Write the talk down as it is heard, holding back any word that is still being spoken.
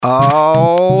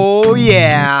Oh,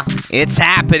 yeah, it's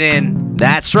happening.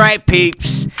 That's right,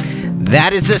 peeps.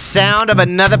 That is the sound of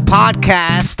another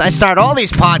podcast. I start all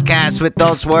these podcasts with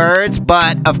those words,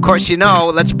 but of course,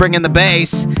 let's bring in the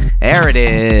bass. There it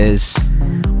is.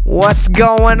 What's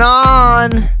going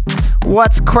on?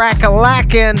 What's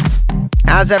crack-a-lackin'?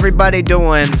 How's everybody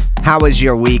doing? How was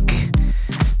your week?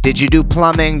 Did you do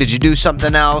plumbing? Did you do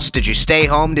something else? Did you stay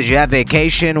home? Did you have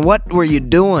vacation? What were you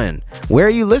doing? Where are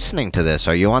you listening to this?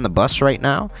 Are you on the bus right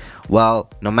now?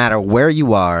 Well, no matter where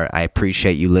you are, I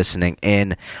appreciate you listening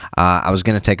in. I was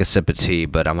going to take a sip of tea,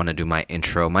 but I want to do my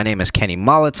intro. My name is Kenny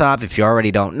Molotov. If you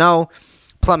already don't know,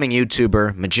 plumbing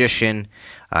YouTuber, magician.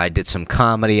 I did some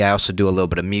comedy. I also do a little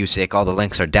bit of music. All the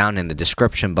links are down in the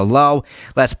description below.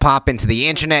 Let's pop into the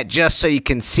internet just so you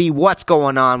can see what's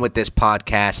going on with this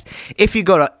podcast. If you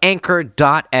go to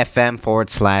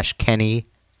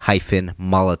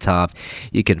anchor.fm/Kenny-Molotov,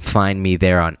 you can find me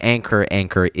there on Anchor.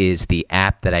 Anchor is the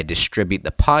app that I distribute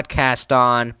the podcast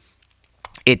on.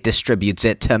 It distributes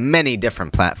it to many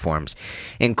different platforms,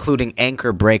 including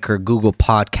Anchor Breaker, Google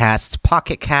Podcasts,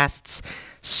 Pocket Casts,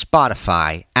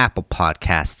 Spotify, Apple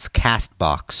Podcasts,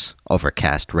 CastBox,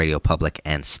 Overcast, Radio Public,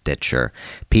 and Stitcher.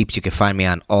 Peeps, you can find me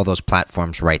on all those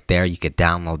platforms right there. You can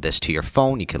download this to your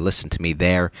phone. You can listen to me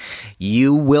there.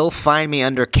 You will find me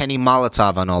under Kenny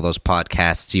Molotov on all those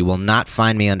podcasts. You will not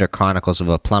find me under Chronicles of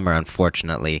a Plumber,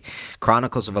 unfortunately.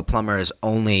 Chronicles of a Plumber is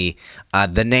only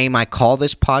the name I call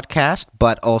this podcast,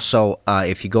 but also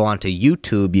if you go onto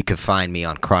YouTube, you can find me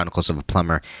on Chronicles of a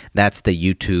Plumber. That's the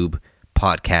YouTube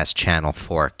podcast channel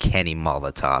for Kenny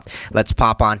Molotov. Let's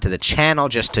pop onto the channel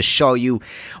just to show you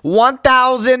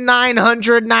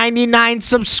 1,999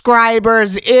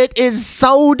 subscribers. It is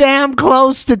so damn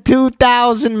close to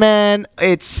 2,000, man.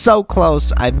 It's so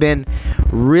close. I've been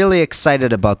really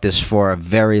excited about this for a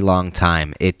very long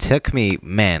time. It took me,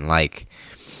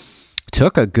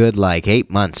 took a good 8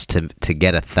 months to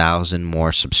get 1,000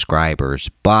 more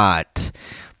subscribers, but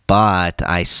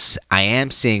I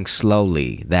am seeing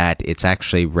slowly that it's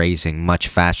actually raising much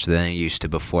faster than it used to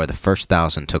before. The first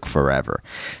 1,000 took forever.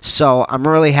 So I'm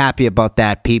really happy about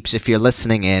that, peeps. If you're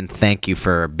listening in, thank you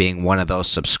for being one of those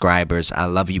subscribers. I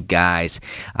love you guys.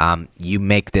 You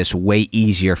make this way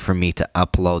easier for me to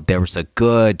upload. There was a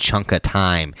good chunk of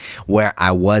time where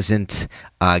I wasn't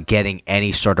getting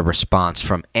any sort of response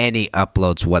from any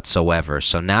uploads whatsoever.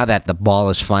 So now that the ball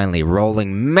is finally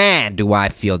rolling, man, do I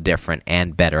feel different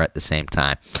and better at the same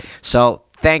time. So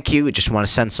thank you. Just want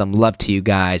to send some love to you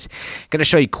guys. Going to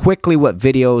show you quickly what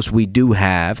videos we do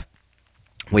have.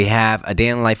 We have A Day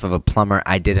in the Life of a Plumber.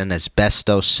 I did an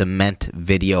asbestos cement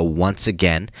video once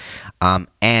again.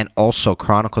 And also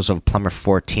Chronicles of a Plumber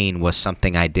 14 was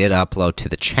something I did upload to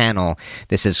the channel.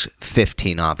 This is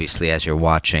 15, obviously, as you're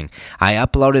watching. I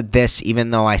uploaded this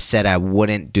even though I said I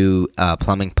wouldn't do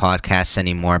plumbing podcasts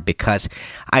anymore, because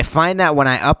I find that when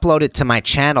I upload it to my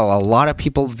channel, a lot of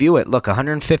people view it. Look,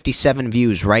 157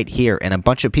 views right here, and a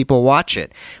bunch of people watch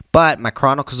it. But my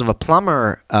Chronicles of a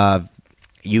Plumber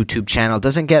YouTube channel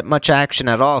doesn't get much action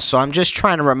at all. So I'm just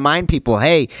trying to remind people,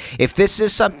 hey, if this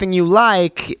is something you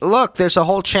like, look, there's a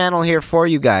whole channel here for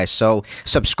you guys. So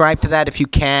subscribe to that if you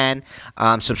can.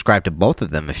 Subscribe to both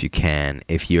of them if you can.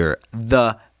 If you're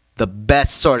the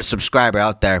best sort of subscriber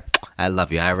out there, I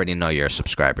love you. I already know you're a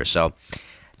subscriber. So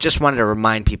just wanted to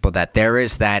remind people that there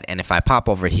is that. And if I pop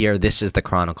over here, this is the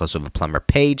Chronicles of a Plumber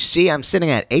page. See, I'm sitting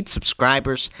at 8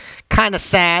 subscribers. Kind of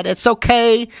sad. It's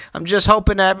okay. I'm just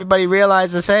hoping that everybody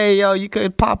realizes, hey, yo, you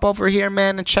could pop over here,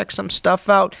 man, and check some stuff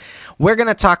out. We're going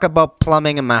to talk about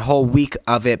plumbing and my whole week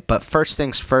of it. But first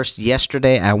things first,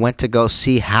 yesterday I went to go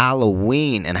see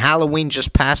Halloween. And Halloween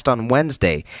just passed on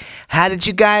Wednesday. How did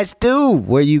you guys do?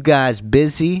 Were you guys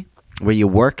busy? Were you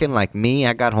working like me?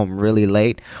 I got home really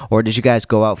late. Or did you guys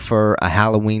go out for a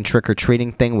Halloween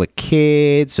trick-or-treating thing with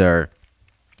kids? Or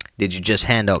did you just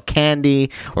hand out candy?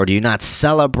 Or do you not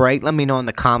celebrate? Let me know in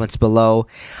the comments below.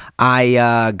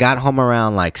 I got home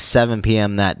around 7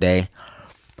 p.m. that day.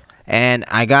 And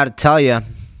I got to tell you,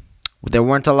 there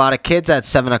weren't a lot of kids at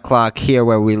 7 o'clock here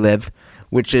where we live,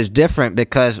 which is different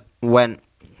because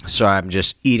Sorry, I'm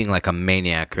just eating like a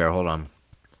maniac here. Hold on.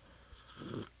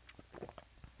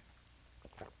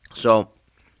 So,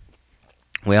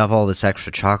 we have all this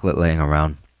extra chocolate laying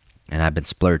around, and I've been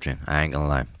splurging, I ain't gonna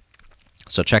lie.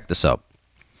 So check this out.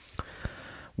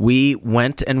 We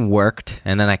went and worked,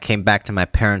 and then I came back to my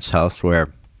parents' house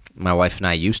where my wife and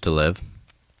I used to live.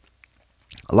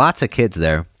 Lots of kids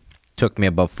there. Took me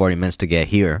about 40 minutes to get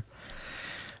here.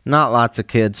 Not lots of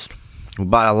kids. We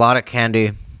bought a lot of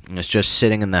candy, and it's just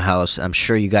sitting in the house. I'm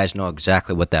sure you guys know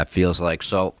exactly what that feels like.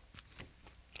 So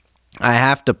I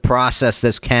have to process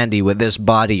this candy with this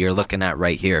body you're looking at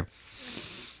right here.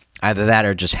 Either that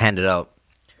or just hand it out.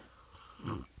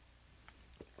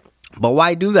 But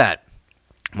why do that?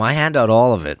 Why hand out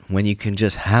all of it when you can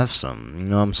just have some? You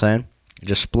know what I'm saying?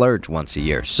 Just splurge once a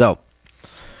year. So,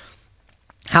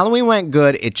 Halloween went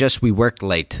good. We worked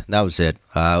late. That was it.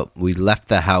 We left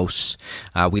the house.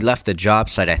 We left the job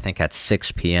site, I think, at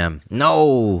 6 p.m.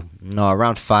 No,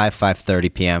 around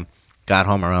 5:30 p.m. Got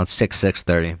home around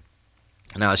 6:30.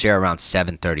 And I was here around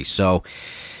 7:30. So,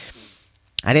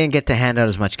 I didn't get to hand out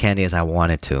as much candy as I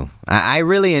wanted to. I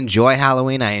really enjoy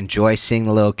Halloween. I enjoy seeing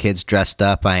the little kids dressed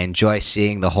up. I enjoy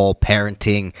seeing the whole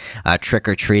parenting,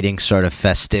 trick-or-treating sort of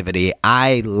festivity.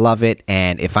 I love it,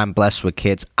 and if I'm blessed with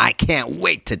kids, I can't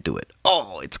wait to do it.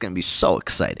 Oh, it's going to be so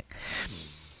exciting.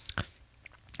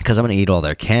 Because I'm going to eat all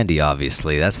their candy,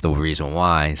 obviously. That's the reason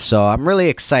why. So I'm really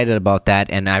excited about that,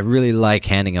 and I really like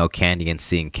handing out candy and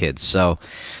seeing kids. So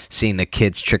seeing the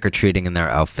kids trick-or-treating in their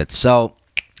outfits. So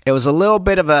it was a little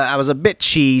bit of I was a bit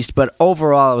cheesed, but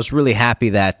overall I was really happy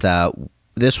that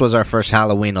this was our first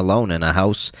Halloween alone in a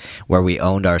house where we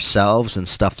owned ourselves and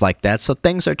stuff like that. So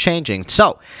things are changing.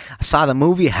 So I saw the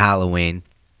movie Halloween.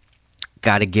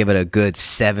 Got to give it a good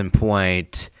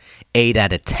 7.8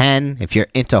 out of 10. If you're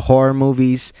into horror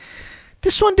movies,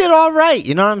 this one did all right.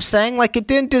 You know what I'm saying? Like, it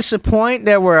didn't disappoint.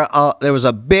 There was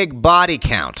a big body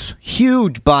count,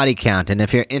 huge body count, and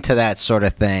if you're into that sort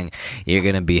of thing, you're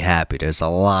gonna be happy. There's a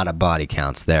lot of body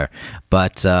counts there,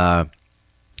 but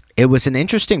it was an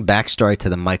interesting backstory to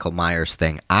the Michael Myers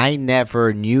thing. I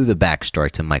never knew the backstory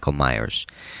to Michael Myers.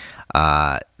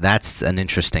 That's an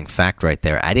interesting fact right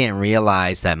there. I didn't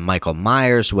realize that Michael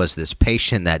Myers was this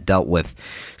patient that dealt with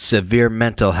severe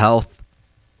mental health.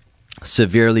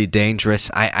 Severely dangerous.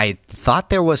 I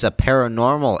thought there was a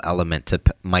paranormal element to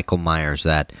Michael Myers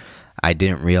that I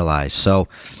didn't realize. So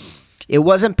it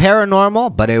wasn't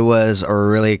paranormal, but it was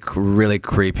really, really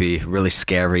creepy, really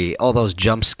scary. All those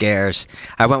jump scares.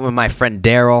 I went with my friend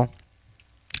Daryl.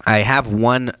 I have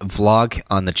one vlog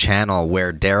on the channel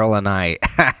where Daryl and I,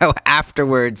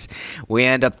 afterwards, we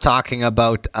end up talking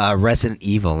about Resident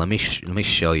Evil. Let me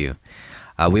show you.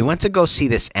 We went to go see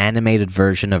this animated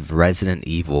version of Resident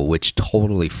Evil, which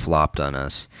totally flopped on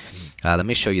us. Let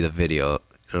me show you the video.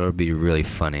 It'll be really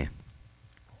funny.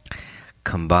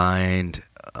 Combined.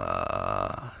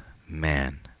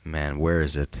 Man, where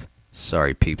is it?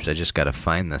 Sorry, peeps. I just got to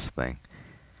find this thing.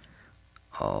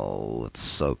 Oh, it's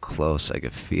so close. I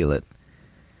could feel it.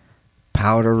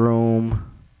 Powder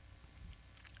Room.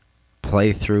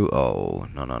 Playthrough. Oh,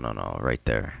 no. Right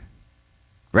there.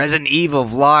 Resident Evil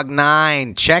Vlog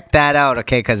 9. Check that out,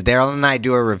 okay? Because Daryl and I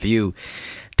do a review.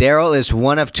 Daryl is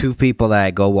one of two people that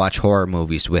I go watch horror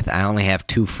movies with. I only have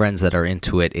two friends that are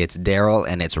into it. It's Daryl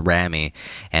and it's Rami.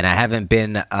 And I haven't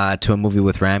been to a movie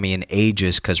with Rami in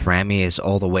ages because Rami is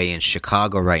all the way in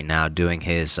Chicago right now doing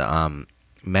his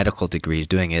medical degrees,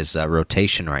 doing his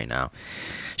rotation right now.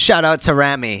 Shout out to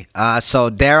Rami. So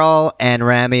Daryl and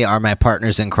Rami are my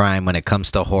partners in crime when it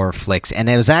comes to horror flicks. And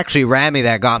it was actually Rami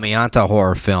that got me onto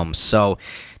horror films. So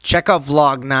check out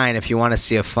Vlog 9 if you want to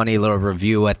see a funny little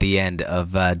review at the end of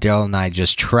Daryl and I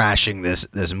just trashing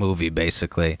this movie,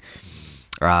 basically.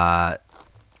 So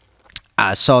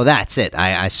that's it.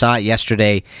 I saw it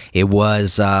yesterday. It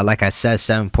was, like I said,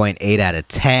 7.8 out of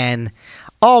 10.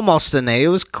 Almost an 8. It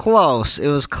was close.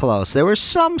 There were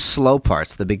some slow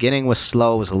parts. The beginning was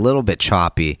slow. It was a little bit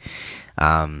choppy.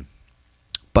 But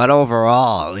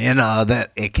overall,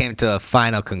 that it came to a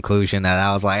final conclusion that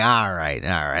I was like, all right,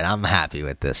 I'm happy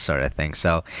with this sort of thing.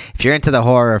 So if you're into the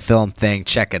horror film thing,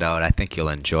 check it out. I think you'll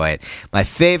enjoy it. My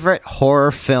favorite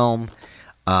horror film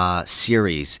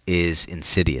series is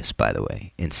Insidious, by the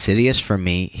way. Insidious, for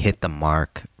me, hit the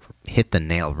mark, hit the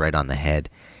nail right on the head.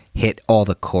 Hit all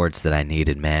the chords that I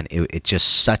needed, man. It just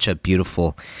such a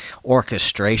beautiful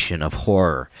orchestration of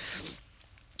horror.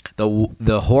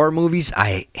 The horror movies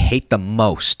I hate the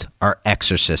most are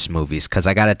Exorcist movies, because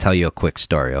I got to tell you a quick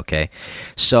story, okay?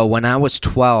 So when I was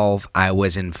 12, I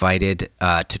was invited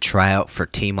to try out for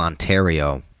Team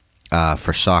Ontario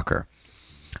for soccer.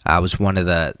 I was one of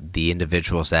the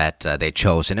individuals that they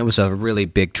chose, and it was a really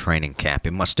big training camp.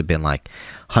 It must have been like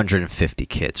 150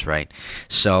 kids, right?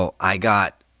 So I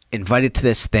got invited to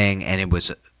this thing, and it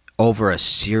was over a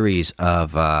series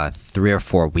of 3 or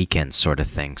 4 weekends sort of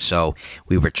thing. So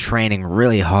we were training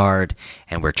really hard,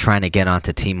 and we're trying to get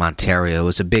onto Team Ontario. It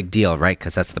was a big deal, right?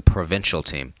 Because that's the provincial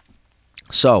team.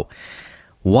 So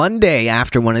One day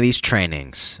after one of these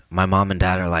trainings, my mom and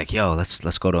dad are like, yo,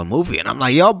 let's go to a movie. And I'm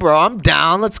like, yo, bro, I'm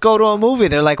down. Let's go to a movie.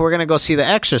 They're like, we're going to go see The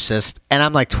Exorcist. And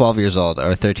I'm like 12 years old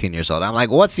or 13 years old. I'm like,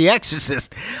 what's The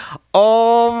Exorcist?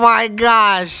 Oh, my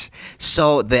gosh.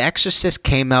 So The Exorcist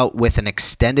came out with an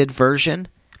extended version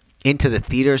into the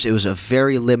theaters. It was a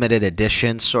very limited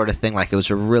edition sort of thing. Like, it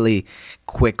was a really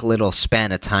quick little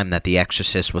span of time that The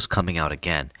Exorcist was coming out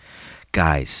again.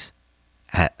 Guys,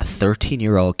 a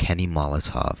 13-year-old Kenny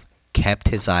Molotov kept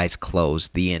his eyes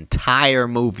closed the entire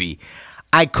movie.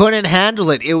 I couldn't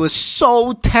handle it. It was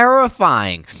so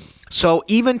terrifying. So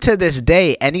even to this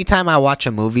day, anytime I watch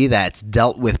a movie that's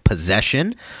dealt with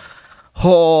possession,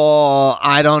 oh,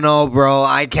 I don't know, bro.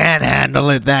 I can't handle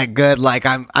it that good. Like,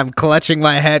 I'm clutching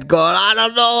my head going, I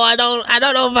don't know. I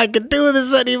don't know if I can do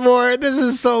this anymore. This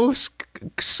is so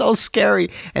scary.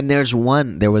 And there was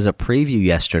a preview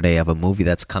yesterday of a movie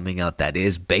that's coming out that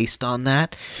is based on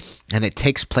that, and it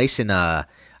takes place I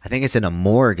think it's in a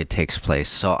morgue. It takes place.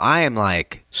 So I am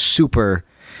like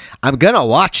I'm gonna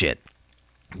watch it.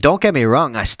 Don't get me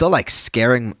wrong, I still like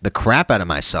scaring the crap out of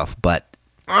myself, but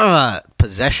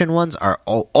possession ones are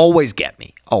always get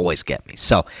me.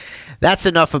 So that's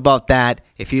enough about that.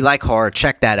 If you like horror,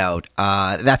 check that out.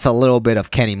 That's a little bit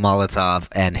of Kenny Molotov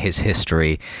and his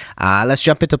history. Let's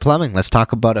jump into plumbing. Let's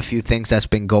talk about a few things that's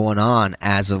been going on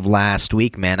as of last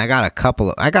week, man. I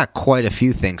got quite a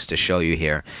few things to show you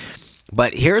here.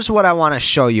 But here's what I want to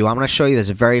show you. I'm going to show you this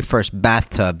very first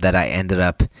bathtub that I ended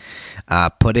up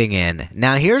putting in.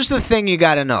 Now, here's the thing you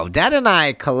got to know. Dad and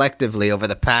I collectively over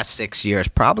the past 6 years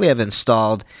probably have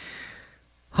installed,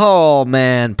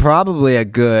 probably a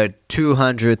good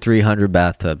 200, 300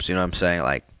 bathtubs. You know what I'm saying?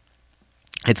 Like,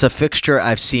 it's a fixture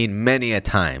I've seen many a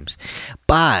times.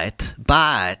 But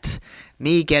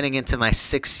me getting into my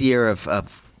 6th year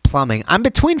of plumbing, I'm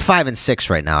between 5 and 6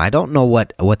 right now. I don't know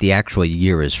what the actual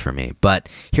year is for me, but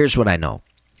here's what I know.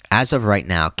 As of right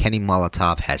now, Kenny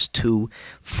Molotov has 2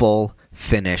 full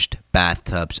finished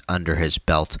bathtubs under his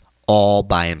belt all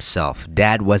by himself.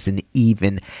 Dad wasn't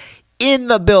even in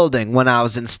the building when I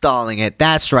was installing it.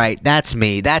 That's right. That's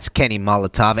me. That's Kenny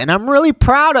Molotov. And I'm really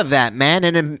proud of that, man.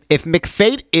 And if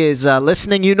McFate is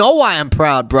listening, you know why I'm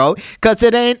proud, bro. Because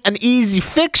it ain't an easy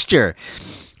fixture.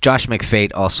 Josh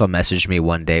McFate also messaged me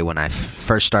one day when I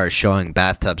first started showing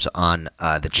bathtubs on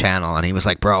the channel. And he was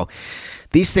like, bro,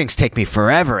 these things take me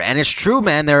forever. And it's true,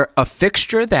 man. They're a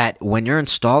fixture that when you're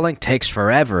installing takes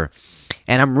forever.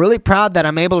 And I'm really proud that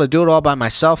I'm able to do it all by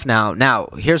myself now. Now,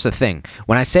 here's the thing.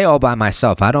 When I say all by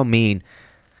myself, I don't mean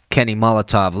Kenny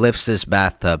Molotov lifts this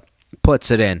bathtub, puts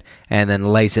it in, and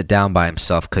then lays it down by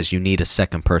himself, because you need a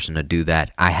second person to do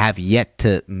that. I have yet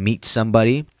to meet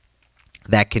somebody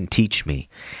that can teach me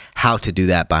how to do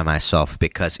that by myself,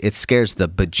 because it scares the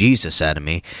bejesus out of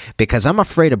me, because I'm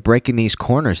afraid of breaking these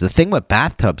corners. The thing with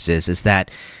bathtubs is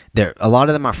that a lot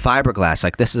of them are fiberglass.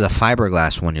 Like, this is a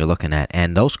fiberglass one you're looking at,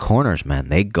 and those corners, man,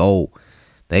 they go,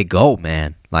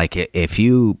 man. Like, if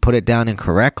you put it down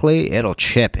incorrectly, it'll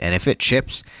chip, and if it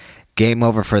chips, game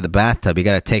over for the bathtub. You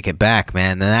got to take it back,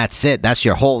 man, and that's it. That's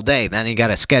your whole day. Then you got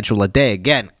to schedule a day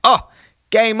again. Oh,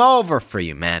 game over for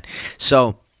you, man.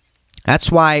 So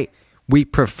that's why we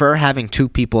prefer having 2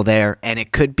 people there, and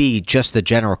it could be just the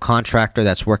general contractor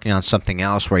that's working on something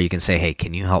else where you can say, hey,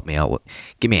 can you help me out?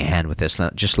 Give me a hand with this.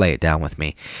 Just lay it down with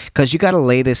me. Because you got to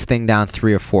lay this thing down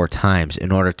 3 or 4 times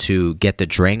in order to get the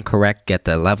drain correct, get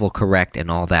the level correct,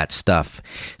 and all that stuff.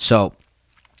 So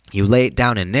you lay it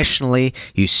down initially,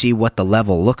 you see what the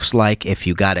level looks like. If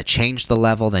you got to change the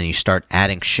level, then you start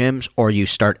adding shims, or you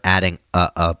start adding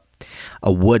a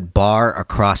wood bar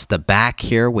across the back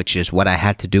here, which is what I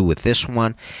had to do with this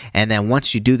one. And then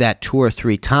once you do that 2 or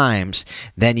 3 times,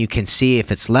 then you can see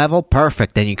if it's level,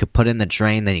 perfect. Then you could put in the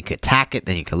drain, then you could tack it,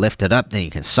 then you could lift it up, then you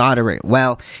can solder it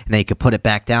well, and then you could put it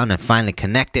back down and finally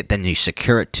connect it. Then you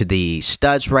secure it to the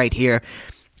studs right here.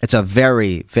 It's a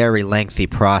very, very lengthy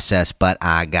process, but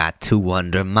I got 2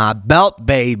 under my belt,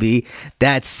 baby.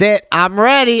 That's it. I'm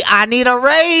ready. I need a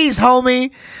raise,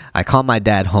 homie. I call my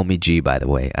dad Homie G, by the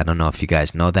way. I don't know if you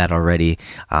guys know that already.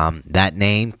 That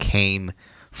name came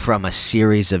from a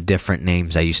series of different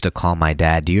names I used to call my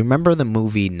dad. Do you remember the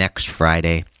movie Next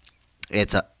Friday?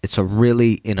 It's a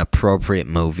really inappropriate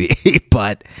movie,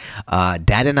 but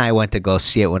Dad and I went to go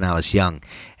see it when I was young,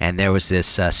 and there was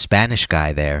this Spanish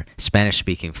guy there,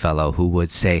 Spanish-speaking fellow, who would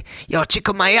say, "Yo,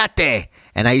 Chico Mayate,"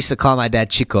 and I used to call my dad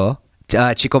Chico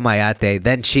Mayate,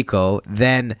 then Chico,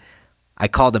 then I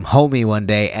called him Homie one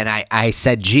day, and I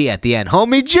said G at the end,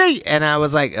 Homie G, and I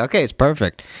was like, okay, it's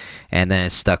perfect, and then it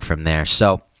stuck from there.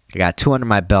 So I got 2 under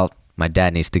my belt. My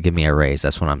dad needs to give me a raise.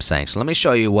 That's what I'm saying. So let me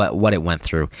show you what it went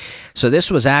through. So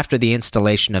this was after the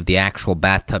installation of the actual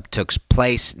bathtub took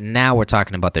place. Now we're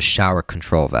talking about the shower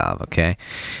control valve, okay?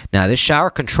 Now this shower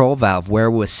control valve, where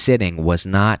it was sitting, was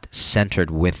not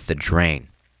centered with the drain.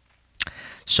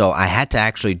 So I had to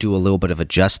actually do a little bit of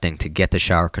adjusting to get the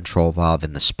shower control valve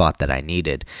in the spot that I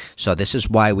needed. So this is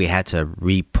why we had to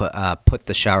put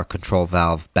the shower control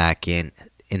valve back in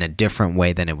a different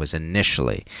way than it was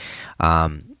initially.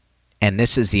 And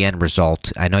this is the end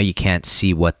result. I know you can't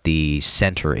see what the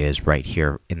center is right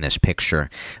here in this picture,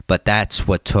 but that's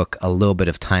what took a little bit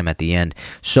of time at the end.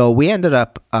 So we ended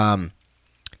up,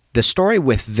 the story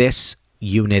with this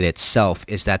unit itself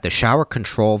is that the shower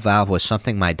control valve was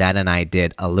something my dad and I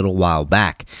did a little while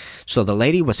back. So the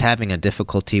lady was having a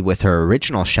difficulty with her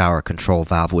original shower control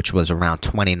valve, which was around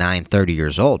 29, 30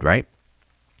 years old, right?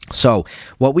 So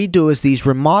what we do is these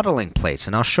remodeling plates,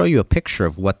 and I'll show you a picture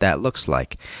of what that looks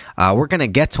like. We're going to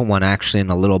get to one actually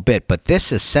in a little bit, but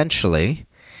this essentially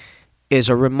is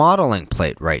a remodeling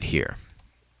plate right here.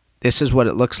 This is what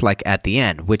it looks like at the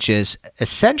end, which is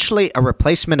essentially a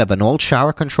replacement of an old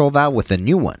shower control valve with a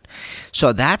new one.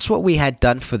 So that's what we had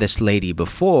done for this lady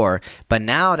before, but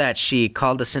now that she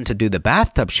called us in to do the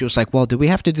bathtub, she was like, well, do we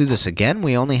have to do this again?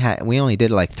 We only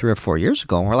did it like 3 or 4 years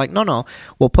ago. And we're like, no,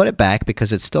 we'll put it back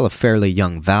because it's still a fairly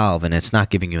young valve and it's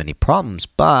not giving you any problems,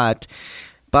 but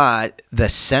the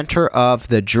center of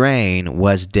the drain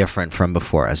was different from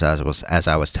before, as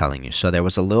I was telling you. So there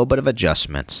was a little bit of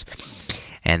adjustments.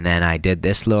 And then I did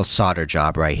this little solder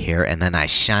job right here. And then I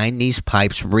shined these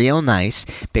pipes real nice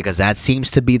because that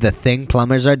seems to be the thing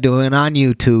plumbers are doing on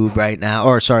YouTube right now.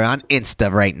 Or, sorry, on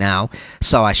Insta right now.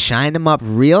 So I shined them up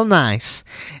real nice.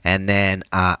 And then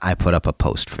I put up a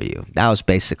post for you. That was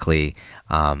basically,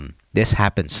 this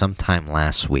happened sometime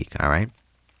last week, all right?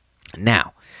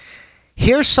 Now,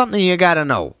 here's something you got to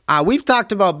know. We've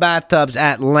talked about bathtubs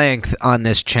at length on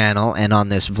this channel and on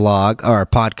this vlog or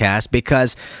podcast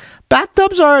because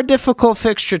bathtubs are a difficult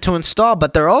fixture to install,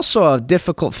 but they're also a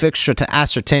difficult fixture to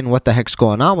ascertain what the heck's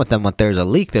going on with them when there's a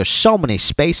leak. There's so many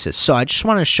spaces. So I just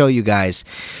want to show you guys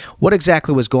what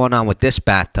exactly was going on with this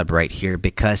bathtub right here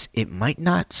because it might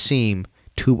not seem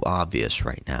too obvious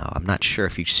right now. I'm not sure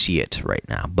if you see it right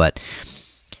now, but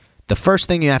the first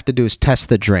thing you have to do is test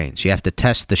the drains. You have to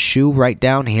test the shoe right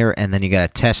down here, and then you got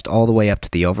to test all the way up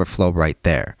to the overflow right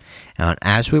there. And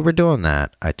as we were doing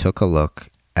that, I took a look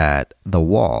at the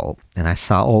wall and I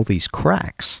saw all these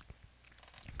cracks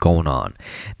going on.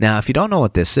 Now, if you don't know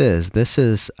what this is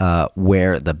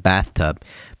where the bathtub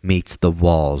meets the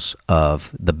walls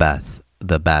of the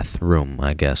bathroom,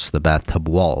 I guess, the bathtub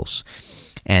walls.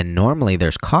 And normally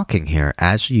there's caulking here.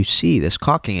 As you see, this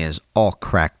caulking is all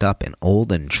cracked up and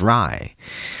old and dry.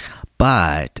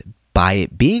 But by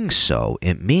it being so,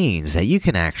 it means that you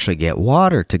can actually get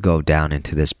water to go down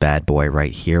into this bad boy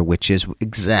right here, which is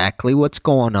exactly what's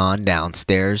going on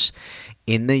downstairs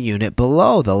in the unit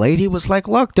below. The lady was like,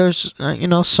 look, there's,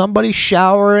 somebody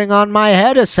showering on my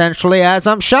head essentially as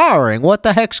I'm showering. What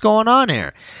the heck's going on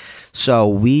here? So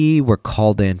we were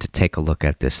called in to take a look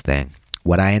at this thing.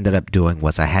 What I ended up doing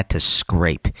was I had to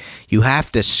scrape. You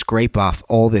have to scrape off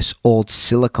all this old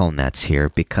silicone that's here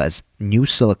because new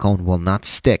silicone will not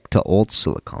stick to old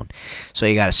silicone. So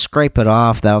you got to scrape it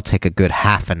off. That'll take a good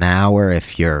half an hour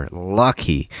if you're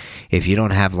lucky, if you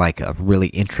don't have like a really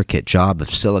intricate job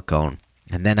of silicone.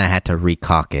 And then I had to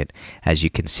recaulk it, as you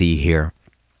can see here.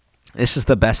 This is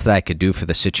the best that I could do for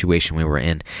the situation we were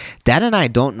in. Dad and I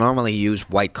don't normally use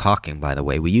white caulking, by the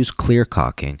way. We use clear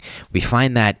caulking. We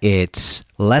find that it's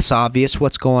less obvious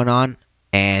what's going on,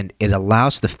 and it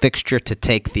allows the fixture to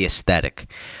take the aesthetic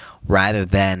rather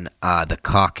than the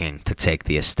caulking to take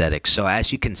the aesthetic. So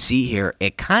as you can see here,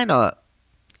 it's kind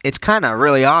of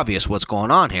really obvious what's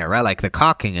going on here, right? Like the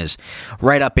caulking is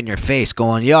right up in your face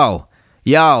going, yo,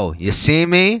 you see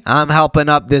me? I'm helping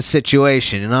up this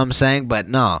situation, you know what I'm saying? But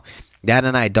no, Dad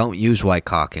and I don't use white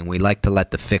caulking. We like to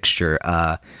let the fixture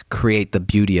create the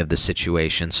beauty of the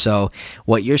situation. So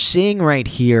what you're seeing right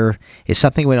here is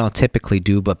something we don't typically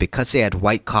do, but because they had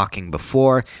white caulking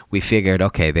before, we figured,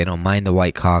 okay, they don't mind the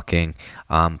white caulking.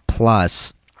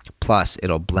 Plus,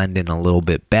 it'll blend in a little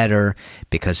bit better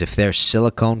because if there's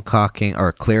silicone caulking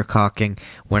or clear caulking,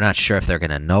 we're not sure if they're going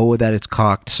to know that it's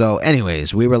caulked. So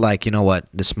anyways, we were like, you know what,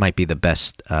 this might be the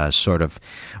best sort of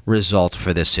result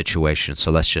for this situation.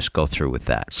 So let's just go through with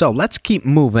that. So let's keep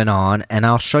moving on, and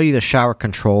I'll show you the shower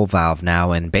control valve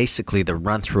now and basically the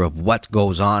run through of what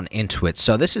goes on into it.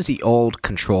 So this is the old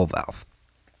control valve.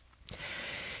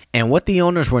 And what the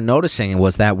owners were noticing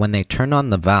was that when they turned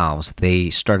on the valves, they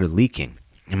started leaking.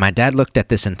 And my dad looked at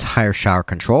this entire shower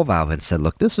control valve and said,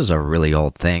 look, this is a really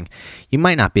old thing. You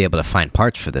might not be able to find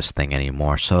parts for this thing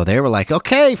anymore. So they were like,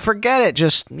 okay, forget it.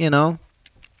 Just,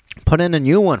 put in a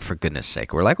new one for goodness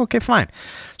sake. We're like, okay, fine.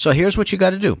 So here's what you got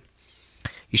to do.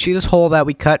 You see this hole that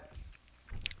we cut?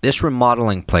 This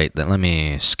remodeling plate, let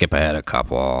me skip ahead a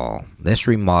couple. This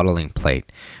remodeling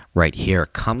plate right here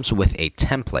comes with a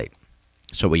template.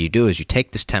 So what you do is you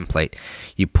take this template,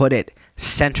 you put it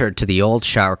centered to the old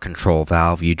shower control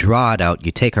valve, you draw it out,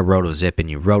 you take a rotozip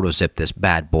and you rotozip this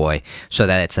bad boy so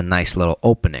that it's a nice little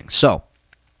opening. So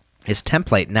this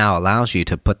template now allows you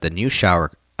to put the new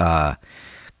shower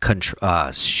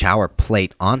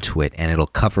plate onto it, and it'll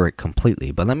cover it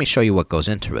completely. But let me show you what goes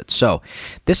into it. So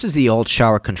this is the old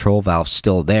shower control valve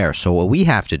still there. So what we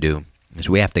have to do is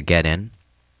we have to get in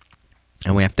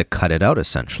and we have to cut it out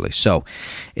essentially. So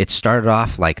it started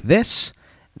off like this,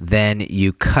 then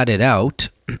you cut it out.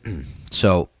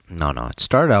 So it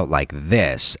started out like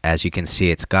this. As you can see,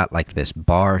 it's got like this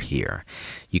bar here.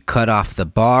 You cut off the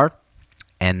bar,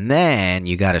 and then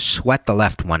you got to sweat the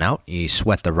left one out. You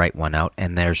sweat the right one out.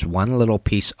 And there's one little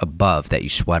piece above that you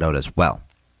sweat out as well.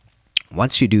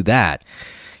 Once you do that,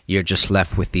 you're just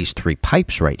left with these 3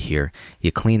 pipes right here.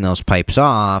 You clean those pipes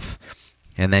off,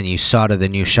 and then you solder the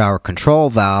new shower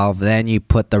control valve. Then you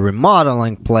put the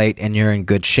remodeling plate, and you're in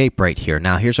good shape right here.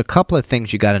 Now, here's a couple of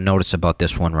things you got to notice about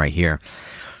this one right here.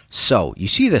 So you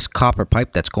see this copper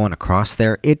pipe that's going across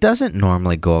there? It doesn't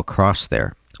normally go across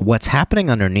there. What's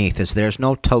happening underneath is there's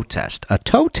no toe test. A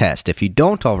toe test, if you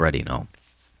don't already know,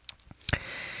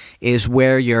 is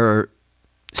where your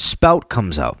spout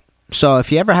comes out. So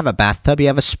if you ever have a bathtub, you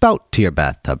have a spout to your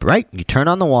bathtub, right? You turn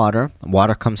on the water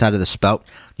comes out of the spout,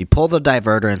 you pull the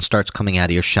diverter and starts coming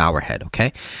out of your shower head,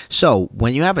 okay? So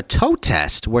when you have a toe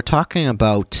test, we're talking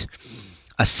about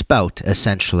a spout,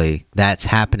 essentially, that's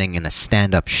happening in a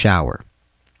stand-up shower.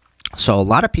 So a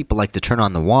lot of people like to turn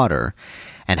on the water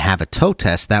and have a toe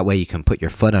test. That way you can put your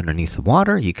foot underneath the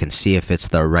water. You can see if it's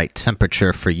the right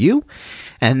temperature for you.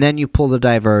 And then you pull the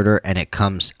diverter and it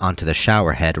comes onto the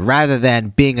shower head, rather than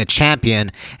being a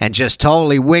champion and just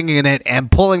totally winging it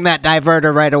and pulling that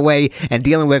diverter right away and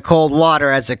dealing with cold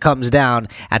water as it comes down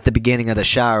at the beginning of the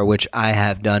shower, which I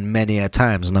have done many a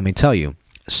times, let me tell you.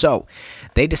 So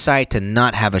they decided to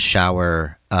not have a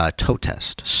shower toe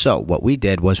test. So what we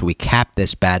did was we capped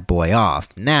this bad boy off.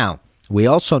 Now, we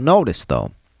also noticed,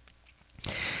 though,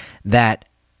 that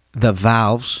the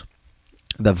valve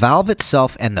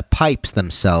itself and the pipes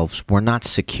themselves were not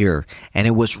secure, and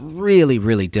it was really,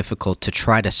 really difficult to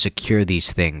try to secure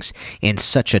these things in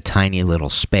such a tiny little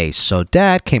space. So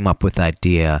Dad came up with the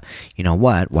idea, you know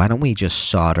what, why don't we just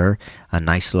solder a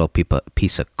nice little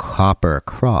piece of copper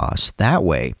across? That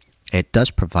way, it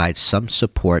does provide some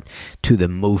support to the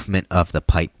movement of the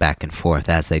pipe back and forth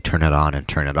as they turn it on and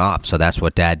turn it off. So that's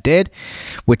what Dad did,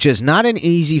 which is not an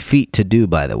easy feat to do,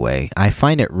 by the way. I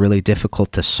find it really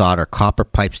difficult to solder copper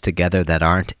pipes together that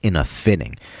aren't in a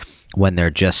fitting when they're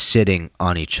just sitting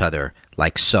on each other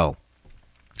like so.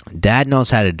 Dad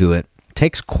knows how to do it.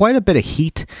 Takes quite a bit of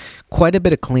heat, quite a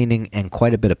bit of cleaning, and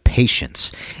quite a bit of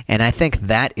patience. And I think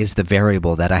that is the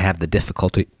variable that I have the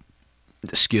difficulty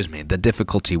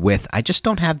with. I just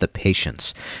don't have the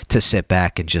patience to sit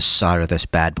back and just solder this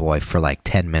bad boy for like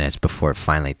 10 minutes before it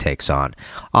finally takes on.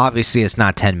 Obviously, it's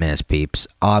not 10 minutes, peeps.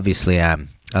 Obviously, I'm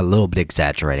a little bit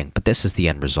exaggerating, but this is the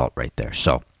end result right there.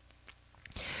 So,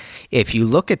 if you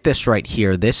look at this right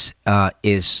here, this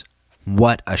is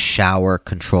what a shower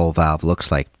control valve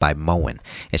looks like by Moen.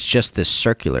 It's just this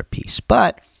circular piece,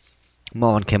 but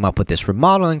Moen came up with this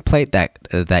remodeling plate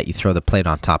that you throw the plate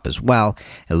on top as well.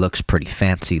 It looks pretty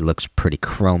fancy, looks pretty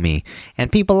chromy,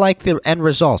 and people like the end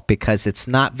result because it's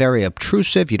not very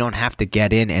obtrusive. You don't have to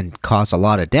get in and cause a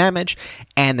lot of damage,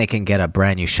 and they can get a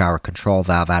brand new shower control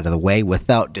valve out of the way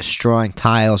without destroying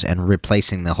tiles and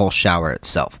replacing the whole shower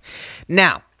itself.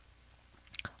 Now,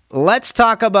 let's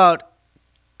talk about,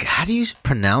 how do you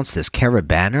pronounce this?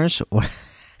 Carabiners?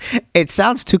 It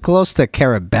sounds too close to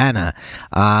Carabana.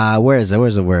 Where's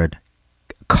the word?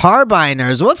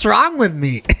 Carbiners. What's wrong with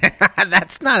me?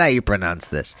 That's not how you pronounce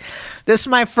this. This,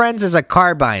 my friends, is a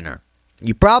carbiner.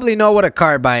 You probably know what a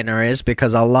carbiner is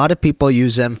because a lot of people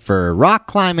use them for rock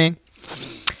climbing,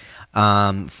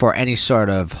 for any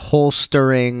sort of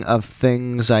holstering of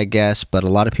things, I guess, but a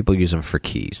lot of people use them for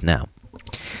keys. Now,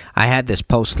 I had this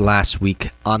post last week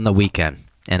on the weekend.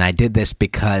 And I did this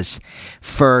because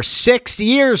for 6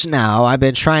 years now, I've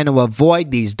been trying to avoid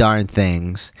these darn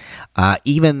things,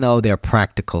 even though they're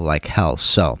practical like hell.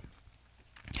 So,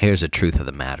 here's the truth of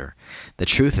the matter. The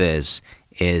truth is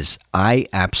I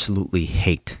absolutely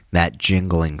hate that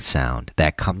jingling sound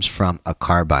that comes from a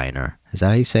carbiner Is that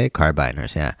how you say it?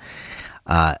 Carbiners, yeah.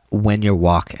 When you're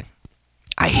walking.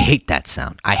 I hate that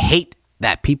sound. I hate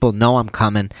that people know I'm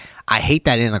coming. I hate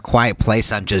that in a quiet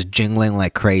place I'm just jingling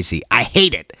like crazy. I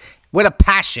hate it with a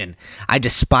passion. I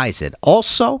despise it.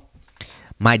 Also,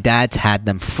 my dad's had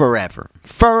them forever.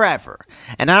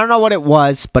 And I don't know what it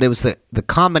was, but it was the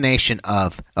combination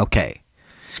of, okay,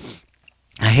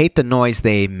 I hate the noise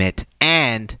they emit,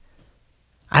 and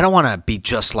I don't want to be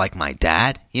just like my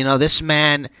dad. You know, this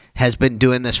man has been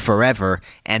doing this forever,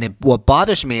 and what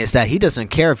bothers me is that he doesn't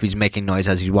care if he's making noise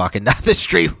as he's walking down the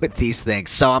street with these things.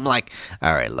 So I'm like,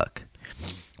 all right, look,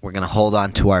 we're going to hold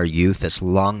on to our youth as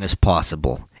long as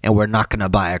possible, and we're not going to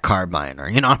buy a carbiner.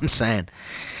 You know what I'm saying?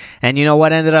 And you know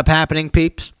what ended up happening,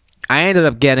 peeps? I ended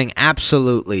up getting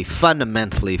absolutely,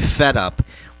 fundamentally fed up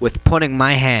with putting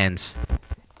my hands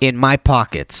in my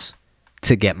pockets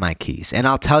to get my keys. And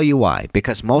I'll tell you why.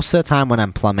 Because most of the time when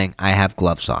I'm plumbing, I have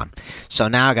gloves on. So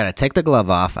now I got to take the glove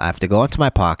off. I have to go into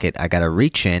my pocket. I got to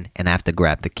reach in and I have to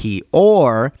grab the key.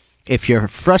 Or if you're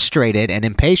frustrated and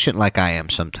impatient like I am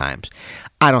sometimes,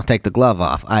 I don't take the glove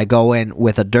off. I go in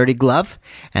with a dirty glove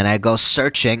and I go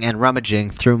searching and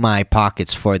rummaging through my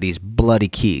pockets for these bloody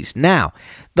keys. Now,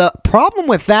 the problem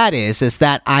with that is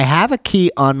that I have a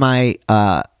key on my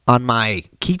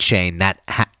keychain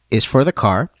that is for the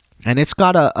car, and it's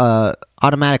got a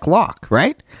automatic lock,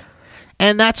 right?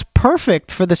 And that's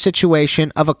perfect for the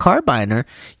situation of a carbiner.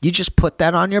 You just put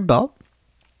that on your belt.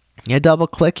 You double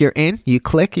click, you're in. You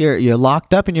click, you're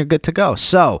locked up, and you're good to go.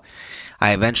 So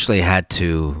I eventually had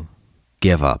to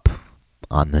give up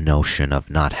on the notion of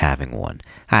not having one.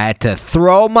 I had to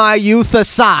throw my youth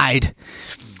aside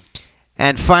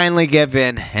and finally give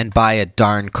in and buy a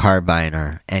darn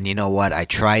carbiner. And you know what? I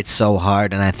tried so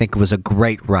hard, and I think it was a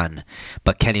great run.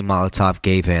 But Kenny Molotov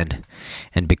gave in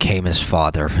and became his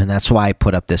father. And that's why I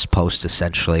put up this post,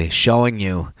 essentially, showing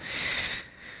you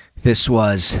this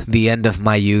was the end of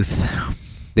my youth.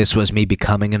 This was me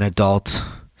becoming an adult.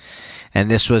 And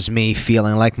this was me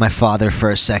feeling like my father for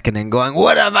a second and going,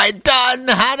 what have I done?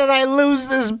 How did I lose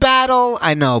this battle?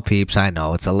 I know, peeps, I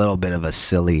know. It's a little bit of a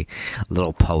silly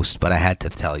little post, but I had to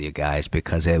tell you guys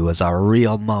because it was a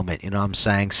real moment, you know what I'm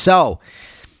saying? So,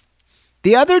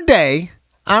 the other day,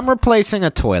 I'm replacing a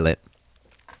toilet,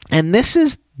 and this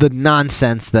is the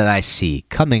nonsense that I see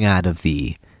coming out of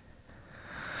the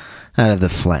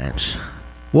flange.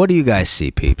 What do you guys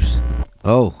see, peeps?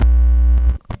 Oh,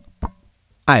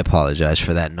 I apologize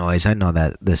for that noise. I know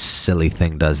that this silly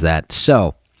thing does that.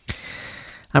 So,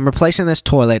 I'm replacing this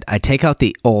toilet. I take out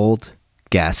the old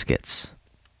gaskets.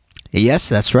 Yes,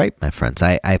 that's right, my friends.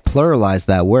 I pluralized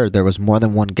that word. There was more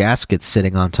than one gasket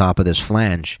sitting on top of this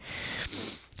flange.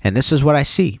 And this is what I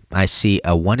see. I see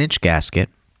a 1-inch gasket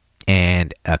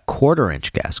and a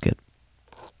 1/4-inch gasket.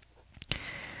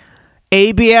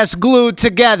 ABS glued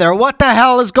together. What the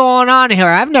hell is going on here?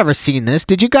 I've never seen this.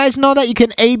 Did you guys know that you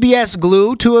can ABS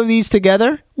glue two of these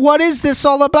together? What is this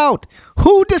all about?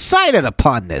 Who decided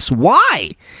upon this?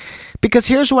 Why? Because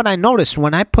here's what I noticed.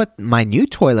 When I put my new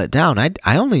toilet down,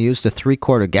 I only used a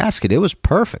 3/4 gasket. It was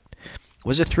perfect.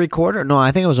 Was it 3/4? No,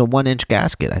 I think it was a 1-inch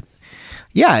gasket.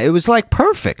 Yeah, it was like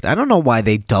perfect. I don't know why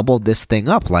they doubled this thing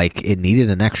up like it needed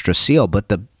an extra seal, but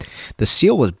the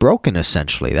seal was broken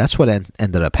essentially. That's what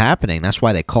ended up happening. That's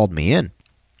why they called me in.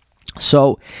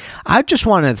 So I just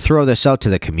wanted to throw this out to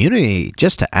the community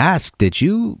just to ask, did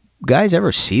you guys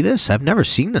ever see this? I've never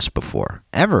seen this before,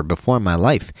 ever before in my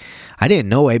life. I didn't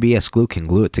know ABS glue can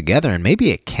glue it together, and maybe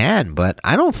it can, but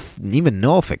I don't even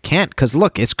know if it can't because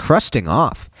look, it's crusting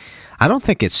off. I don't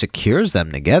think it secures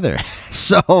them together.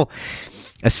 So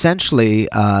essentially,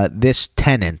 this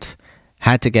tenant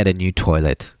had to get a new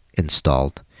toilet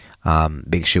installed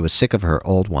because she was sick of her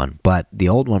old one, but the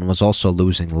old one was also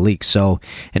losing leaks. So,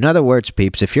 in other words,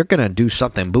 peeps, if you're going to do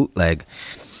something bootleg,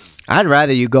 I'd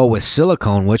rather you go with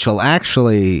silicone, which will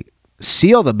actually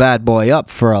seal the bad boy up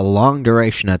for a long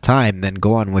duration of time than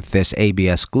go on with this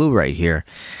ABS glue right here.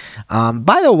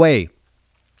 By the way,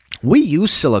 we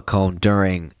use silicone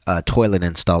during toilet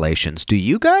installations. Do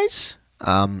you guys?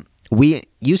 We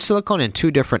use silicone in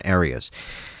two different areas.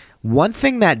 One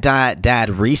thing that Dad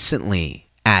recently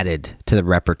added to the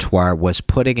repertoire was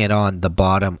putting it on the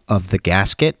bottom of the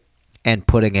gasket and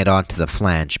putting it onto the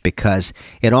flange because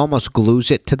it almost glues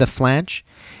it to the flange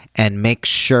and makes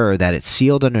sure that it's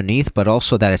sealed underneath, but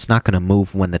also that it's not going to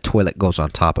move when the toilet goes on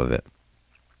top of it.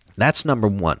 That's number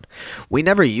one. We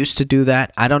never used to do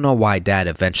that. I don't know why Dad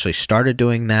eventually started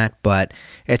doing that, but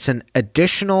it's an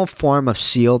additional form of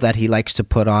seal that he likes to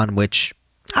put on, which,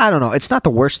 I don't know, it's not the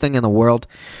worst thing in the world,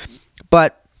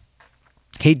 but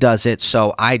he does it,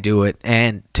 so I do it,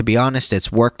 and to be honest,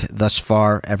 it's worked thus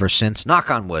far ever since. Knock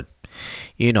on wood.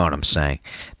 You know what I'm saying.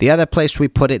 The other place we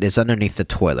put it is underneath the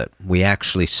toilet. We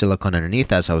actually silicone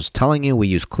underneath. As I was telling you, we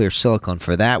use clear silicone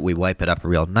for that. We wipe it up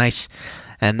real nice.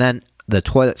 And then the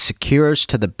toilet secures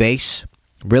to the base.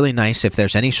 Really nice. If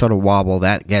there's any sort of wobble,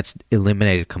 that gets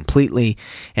eliminated completely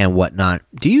and whatnot.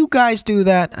 Do you guys do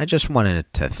that? I just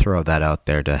wanted to throw that out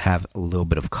there to have a little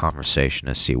bit of conversation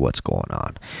to see what's going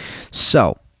on.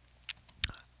 So,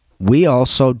 we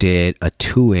also did a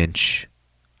 2-inch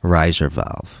riser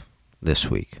valve this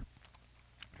week.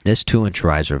 This 2-inch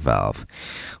riser valve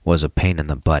was a pain in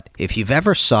the butt. If you've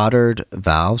ever soldered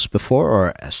valves before,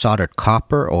 or soldered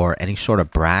copper or any sort of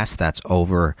brass that's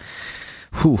over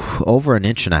an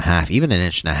inch and a half, even an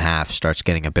inch and a half starts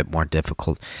getting a bit more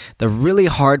difficult. The really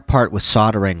hard part with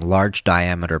soldering large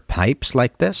diameter pipes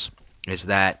like this is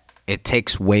that it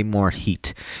takes way more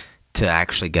heat to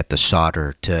actually get the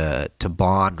solder to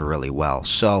bond really well.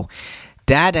 So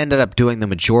Dad ended up doing the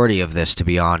majority of this, to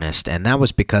be honest, and that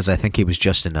was because I think he was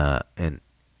just in a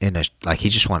he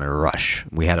just wanted to rush.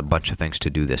 We had a bunch of things to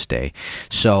do this day.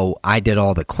 So I did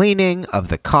all the cleaning of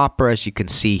the copper, as you can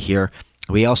see here.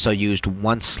 We also used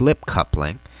one slip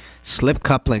coupling. Slip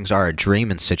couplings are a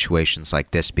dream in situations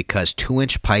like this because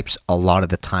 2-inch pipes a lot of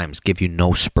the times give you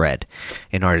no spread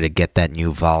in order to get that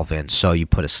new valve in. So you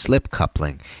put a slip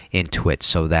coupling into it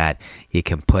so that you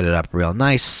can put it up real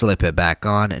nice, slip it back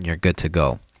on, and you're good to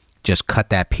go. Just cut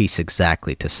that piece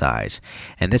exactly to size.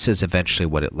 And this is eventually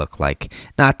what it looked like.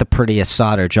 Not the prettiest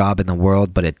solder job in the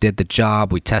world, but it did the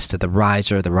job. We tested the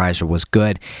riser. The riser was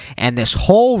good. And this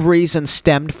whole reason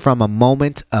stemmed from a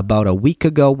moment about a week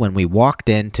ago when we walked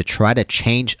in to try to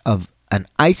change an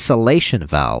isolation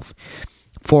valve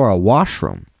for a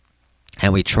washroom.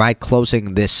 And we tried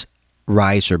closing this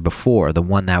riser before, the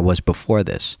one that was before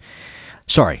this.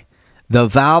 Sorry. The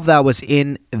valve that was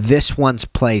in this one's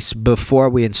place before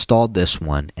we installed this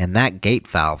one, and that gate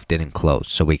valve didn't close,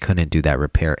 so we couldn't do that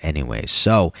repair anyways.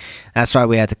 So that's why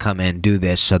we had to come in and do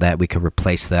this so that we could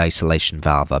replace the isolation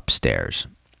valve upstairs.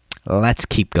 Let's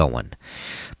keep going.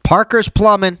 Parker's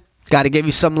Plumbing. Got to give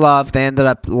you some love. They ended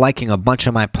up liking a bunch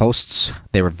of my posts.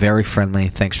 They were very friendly.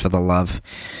 Thanks for the love.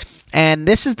 And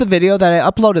this is the video that I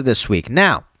uploaded this week.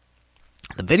 Now,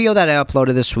 the video that I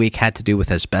uploaded this week had to do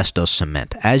with asbestos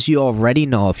cement. As you already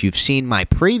know, if you've seen my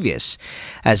previous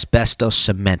asbestos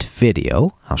cement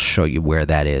video, I'll show you where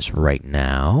that is right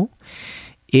now.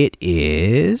 It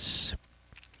is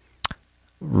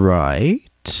right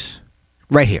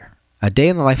here. A day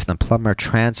in the life of the plumber,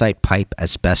 transite pipe,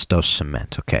 asbestos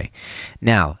cement. Okay.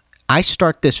 Now, I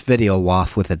start this video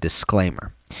off with a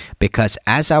disclaimer because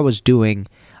as I was doing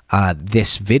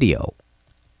this video,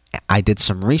 I did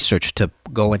some research to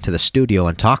go into the studio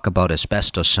and talk about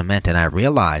asbestos cement, and I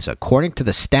realized, according to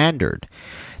the standard,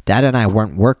 Dad and I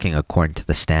weren't working according to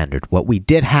the standard. What we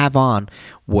did have on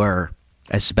were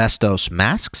asbestos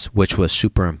masks, which was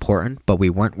super important, but we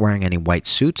weren't wearing any white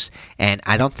suits, and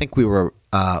I don't think we weren't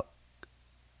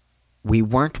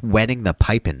wetting the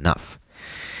pipe enough.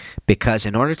 Because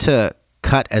in order to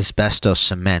cut asbestos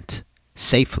cement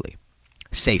safely,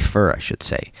 safer I should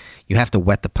say, you have to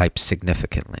wet the pipe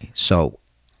significantly. So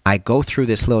I go through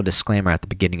this little disclaimer at the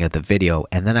beginning of the video,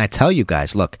 and then I tell you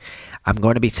guys, look, I'm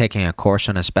going to be taking a course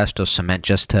on asbestos cement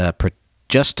just to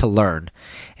learn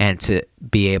and to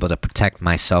be able to protect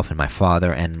myself and my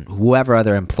father and whoever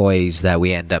other employees that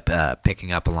we end up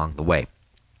picking up along the way.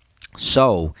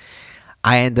 So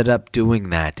I ended up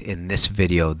doing that in this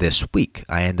video this week.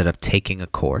 I ended up taking a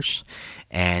course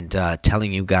and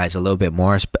telling you guys a little bit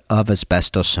more of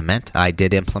asbestos cement. I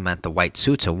did implement the white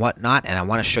suits and whatnot, and I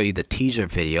want to show you the teaser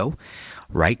video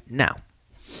right now.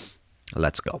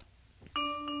 Let's go.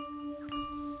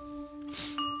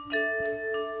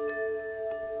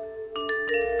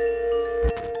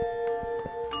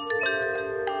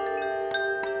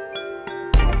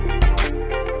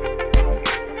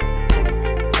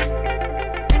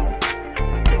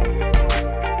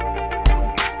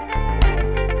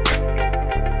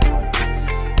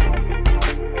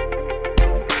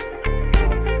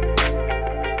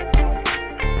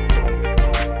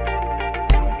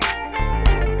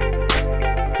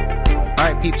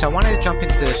 Peeps, I wanted to jump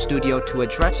into the studio to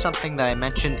address something that I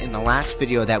mentioned in the last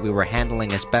video that we were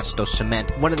handling asbestos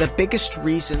cement. One of the biggest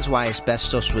reasons why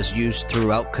asbestos was used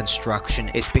throughout construction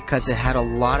is because it had a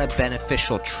lot of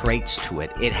beneficial traits to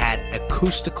it. It had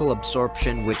acoustical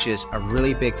absorption, which is a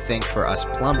really big thing for us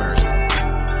plumbers.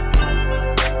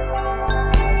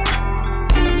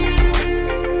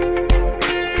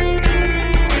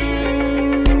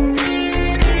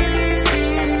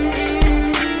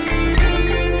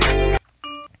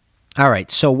 All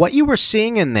right, so what you were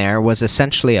seeing in there was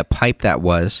essentially a pipe that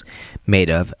was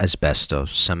made of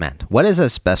asbestos cement. What is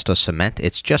asbestos cement?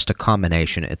 It's just a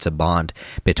combination. It's a bond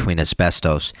between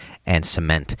asbestos and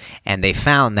cement. And they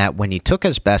found that when you took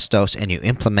asbestos and you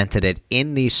implemented it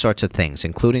in these sorts of things,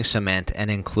 including cement and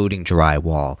including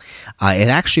drywall, it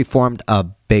actually formed a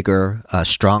bigger,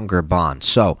 stronger bond.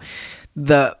 So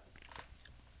the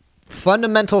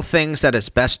fundamental things that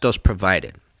asbestos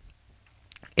provided,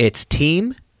 it's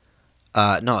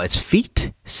it's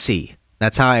FEET C.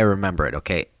 That's how I remember it,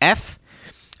 okay? F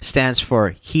stands for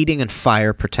heating and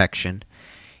fire protection.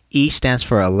 E stands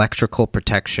for electrical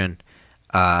protection.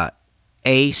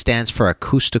 A stands for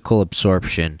acoustical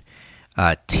absorption.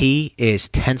 T is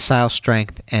tensile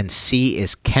strength. And C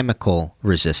is chemical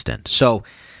resistant. So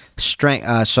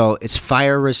it's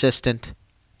fire resistant,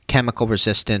 chemical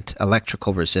resistant,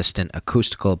 electrical resistant,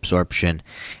 acoustical absorption,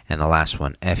 and the last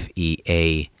one,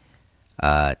 FEAT,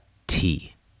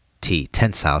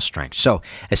 tensile strength. So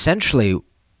essentially,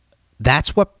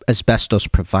 that's what asbestos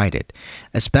provided.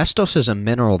 Asbestos is a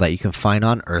mineral that you can find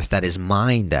on Earth that is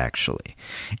mined, actually.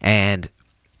 And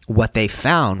what they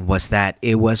found was that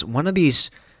it was one of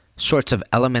these sorts of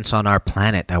elements on our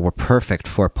planet that were perfect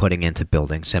for putting into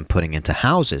buildings and putting into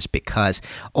houses, because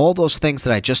all those things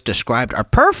that I just described are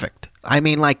perfect. I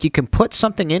mean, like, you can put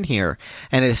something in here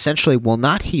and it essentially will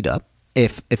not heat up.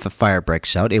 If a fire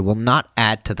breaks out, it will not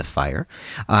add to the fire.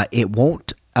 It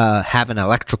won't have an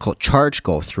electrical charge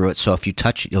go through it, so if you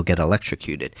touch it, you'll get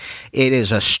electrocuted. It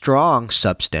is a strong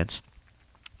substance.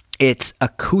 It's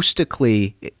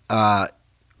acoustically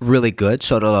really good,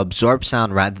 so it'll absorb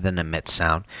sound rather than emit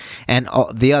sound. And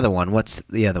the other one, what's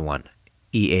the other one?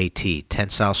 EAT,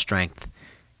 tensile strength,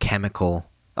 chemical.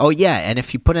 Oh, yeah, and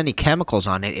if you put any chemicals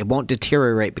on it, it won't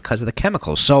deteriorate because of the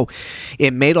chemicals. So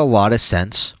it made a lot of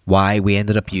sense why we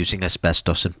ended up using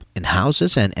asbestos in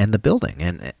houses and the building.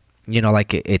 And,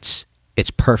 it's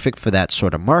perfect for that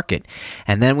sort of market.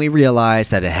 And then we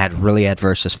realized that it had really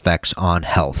adverse effects on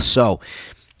health. So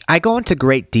I go into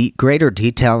greater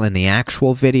detail in the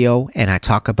actual video, and I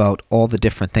talk about all the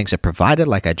different things it provided,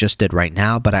 like I just did right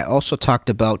now. But I also talked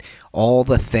about all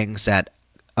the things that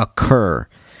occur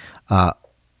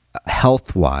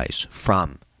health-wise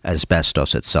from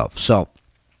asbestos itself. So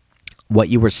what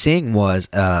you were seeing was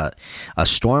a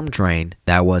storm drain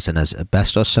that was an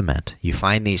asbestos cement. You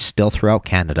find these still throughout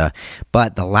Canada,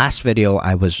 but the last video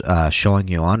I was showing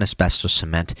you on asbestos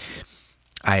cement,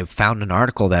 I found an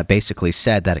article that basically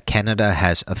said that Canada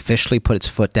has officially put its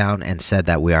foot down and said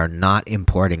that we are not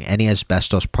importing any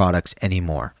asbestos products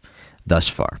anymore thus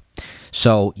far.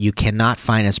 So you cannot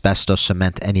find asbestos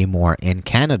cement anymore in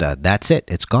Canada. That's it.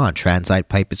 It's gone. Transite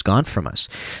pipe is gone from us.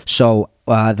 So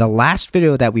the last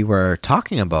video that we were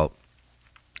talking about,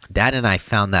 Dad and I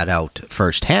found that out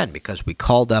firsthand because we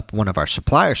called up one of our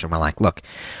suppliers and we're like, look,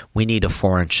 we need a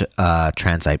 4-inch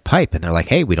transite pipe. And they're like,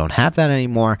 hey, we don't have that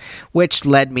anymore, which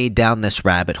led me down this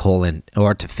rabbit hole in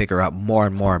order to figure out more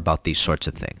and more about these sorts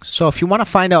of things. So if you want to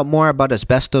find out more about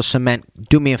asbestos cement,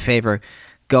 do me a favor.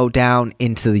 Go down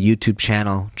into the YouTube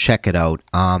channel, check it out.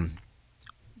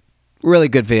 Really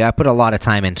good video. I put a lot of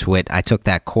time into it. I took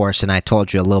that course and I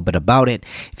told you a little bit about it.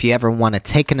 If you ever want to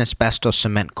take an asbestos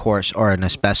cement course or an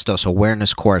asbestos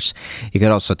awareness course, you could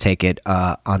also take it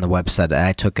on the website that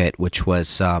I took it, which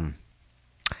was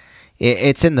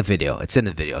it's in the video. It's in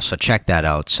the video, so check that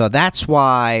out. So that's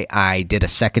why I did a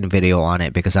second video on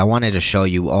it, because I wanted to show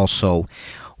you also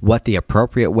what the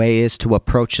appropriate way is to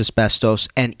approach asbestos.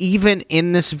 And even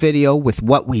in this video, with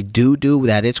what we do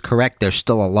that is correct, there's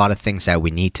still a lot of things that we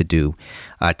need to do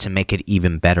to make it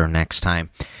even better next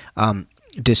time.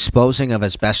 Disposing of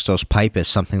asbestos pipe is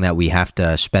something that we have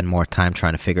to spend more time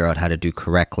trying to figure out how to do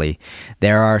correctly.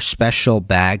 There are special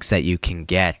bags that you can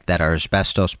get that are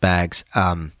asbestos bags.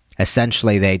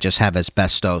 Essentially, they just have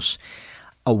asbestos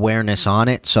awareness on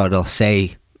it, so it'll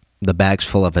say the bag's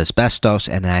full of asbestos,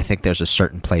 and then I think there's a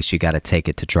certain place you got to take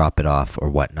it to drop it off or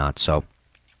whatnot. So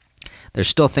there's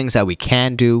still things that we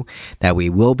can do, that we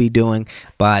will be doing,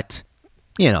 but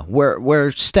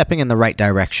we're stepping in the right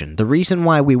direction. The reason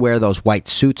why we wear those white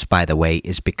suits, by the way,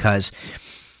 is because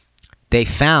they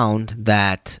found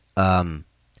that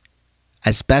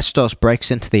asbestos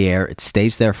breaks into the air. It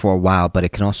stays there for a while, but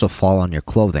it can also fall on your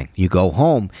clothing. You go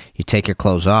home, you take your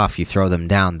clothes off, you throw them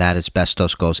down, that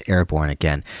asbestos goes airborne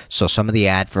again. So some of the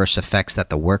adverse effects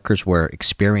that the workers were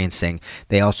experiencing,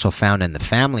 they also found in the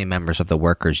family members of the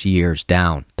workers years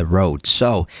down the road.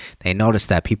 So they noticed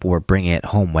that people were bringing it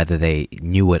home whether they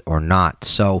knew it or not.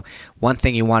 So one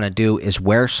thing you want to do is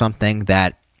wear something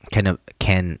that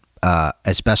can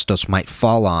asbestos might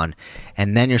fall on,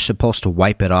 and then you're supposed to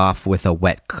wipe it off with a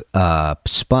wet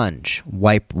sponge.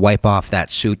 Wipe off that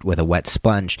soot with a wet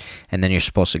sponge, and then you're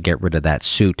supposed to get rid of that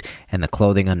soot, and the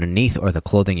clothing underneath or the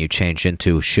clothing you change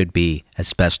into should be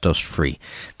asbestos free.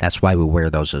 That's why we wear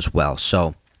those as well.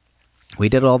 So we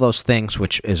did all those things,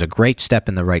 which is a great step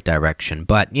in the right direction,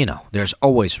 but there's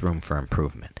always room for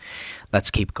improvement. Let's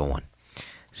keep going.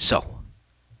 So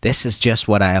this is just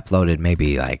what I uploaded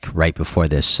maybe like right before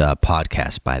this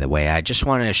podcast, by the way. I just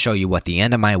wanted to show you what the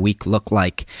end of my week looked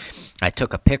like. I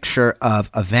took a picture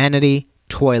of a vanity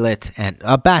toilet and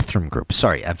a bathroom group.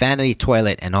 A vanity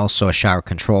toilet and also a shower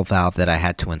control valve that I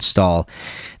had to install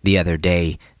the other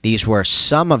day. These were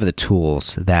some of the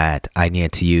tools that I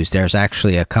needed to use. There's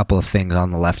actually a couple of things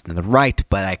on the left and the right,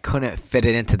 but I couldn't fit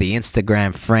it into the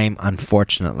Instagram frame,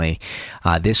 unfortunately.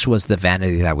 This was the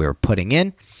vanity that we were putting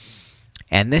in.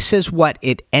 And this is what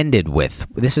it ended with.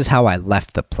 This is how I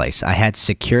left the place. I had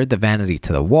secured the vanity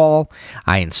to the wall.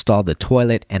 I installed the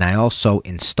toilet, and I also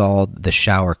installed the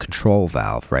shower control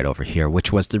valve right over here,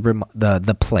 which was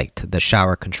the plate, the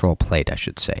shower control plate, I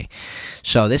should say.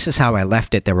 So this is how I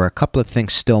left it. There were a couple of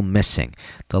things still missing.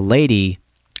 The lady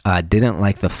didn't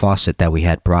like the faucet that we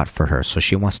had brought for her, so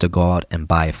she wants to go out and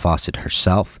buy a faucet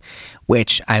herself,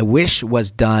 which I wish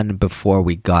was done before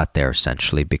we got there,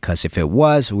 essentially, because if it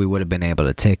was, we would have been able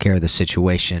to take care of the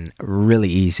situation really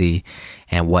easy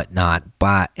and whatnot,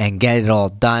 and get it all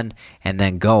done and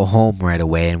then go home right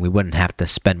away, and we wouldn't have to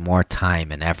spend more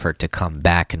time and effort to come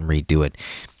back and redo it.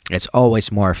 It's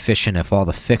always more efficient if all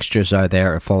the fixtures are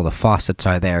there, if all the faucets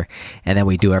are there, and then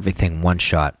we do everything one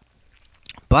shot.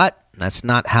 But that's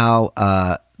not how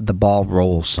the ball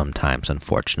rolls sometimes,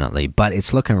 unfortunately. But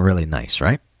it's looking really nice,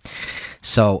 right?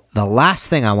 So the last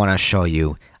thing I want to show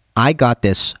you, I got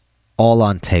this all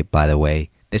on tape, by the way.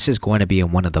 This is going to be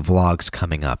in one of the vlogs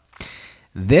coming up.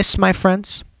 This, my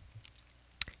friends,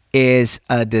 is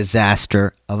a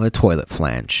disaster of a toilet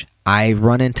flange. I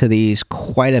run into these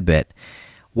quite a bit.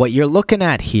 What you're looking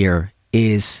at here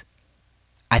is,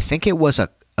 I think it was a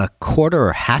quarter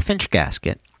or half-inch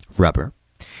gasket, rubber.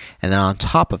 And then on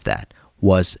top of that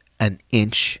was an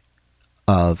inch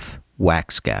of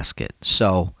wax gasket.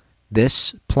 So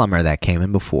this plumber that came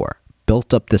in before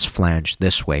built up this flange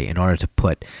this way in order to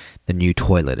put the new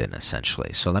toilet in,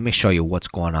 essentially. So let me show you what's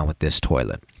going on with this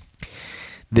toilet.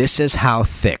 This is how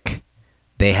thick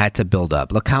they had to build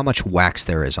up. Look how much wax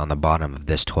there is on the bottom of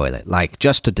this toilet. Like,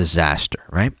 just a disaster,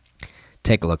 right?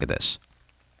 Take a look at this.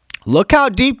 Look how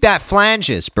deep that flange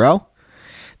is, bro.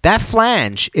 That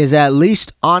flange is at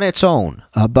least on its own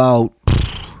about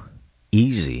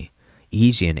easy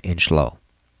an inch low.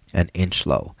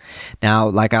 Now,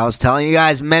 like I was telling you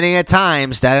guys many a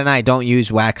times, Dad and I don't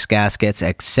use wax gaskets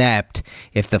except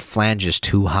if the flange is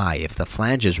too high. If the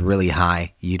flange is really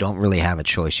high, you don't really have a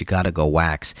choice. You got to go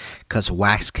wax, because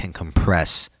wax can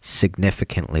compress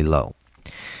significantly low.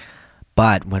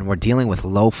 But when we're dealing with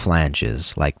low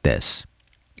flanges like this,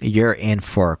 you're in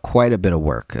for quite a bit of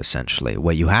work, essentially.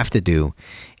 What you have to do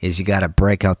is you got to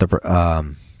break out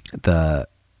the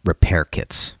repair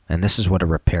kits. And this is what a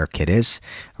repair kit is.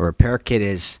 A repair kit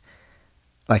is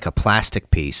like a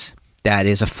plastic piece that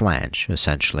is a flange,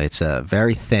 essentially. It's a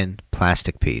very thin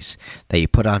plastic piece that you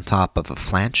put on top of a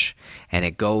flange, and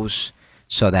it goes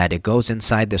so that it goes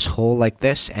inside this hole like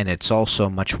this, and it's also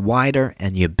much wider,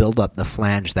 and you build up the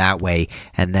flange that way,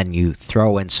 and then you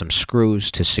throw in some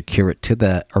screws to secure it to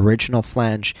the original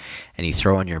flange, and you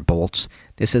throw in your bolts.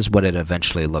 This is what it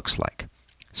eventually looks like.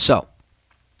 So,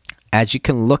 as you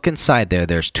can look inside there,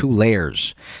 there's two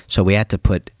layers. So we had to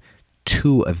put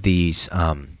two of these,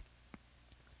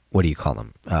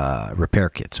 repair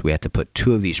kits. We had to put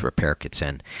two of these repair kits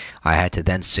in. I had to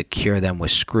then secure them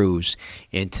with screws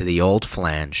into the old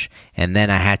flange, and then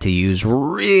I had to use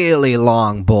really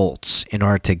long bolts in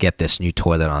order to get this new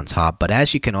toilet on top. But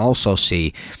as you can also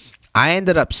see, I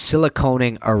ended up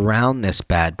siliconing around this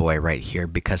bad boy right here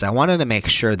because I wanted to make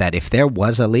sure that if there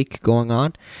was a leak going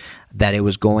on, that it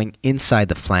was going inside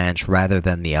the flange rather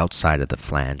than the outside of the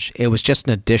flange. It was just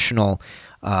an additional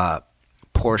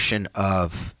portion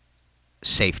of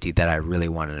safety that I really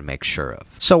wanted to make sure of.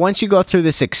 So once you go through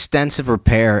this extensive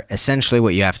repair, essentially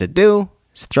what you have to do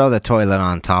is throw the toilet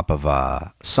on top of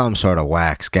some sort of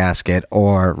wax gasket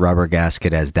or rubber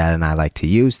gasket, as Dad and I like to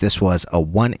use. This was a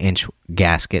 1-inch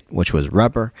gasket, which was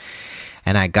rubber.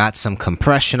 And I got some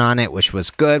compression on it, which was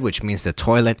good, which means the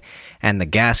toilet and the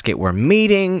gasket were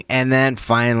meeting. And then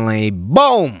finally,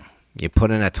 boom, you put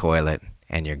in a toilet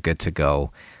and you're good to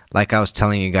go. Like I was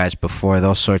telling you guys before,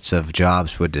 those sorts of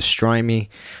jobs would destroy me.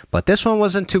 But this one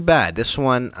wasn't too bad. This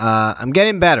one, I'm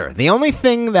getting better. The only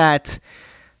thing that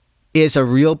is a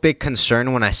real big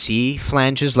concern when I see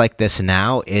flanges like this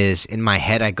now is in my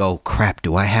head I go, crap,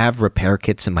 do I have repair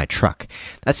kits in my truck?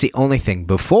 That's the only thing.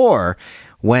 Before,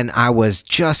 when I was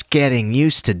just getting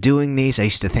used to doing these, I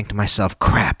used to think to myself,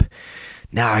 crap,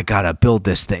 now I gotta build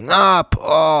this thing up.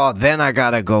 Oh, then I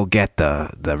gotta go get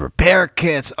the repair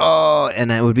kits. Oh,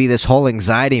 and it would be this whole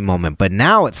anxiety moment. But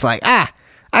now it's like,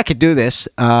 I could do this.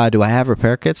 Do I have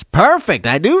repair kits? Perfect,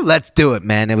 I do. Let's do it,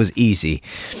 man. It was easy.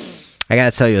 I got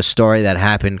to tell you a story that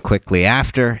happened quickly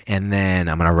after, and then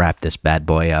I'm going to wrap this bad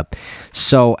boy up.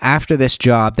 So after this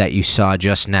job that you saw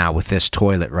just now with this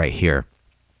toilet right here,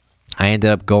 I ended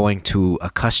up going to a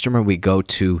customer we go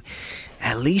to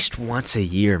at least once a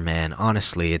year, man.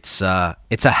 Honestly, it's a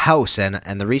house,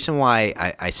 and the reason why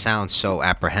I sound so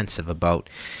apprehensive about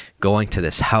going to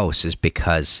this house is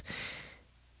because,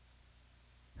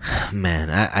 man,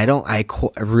 I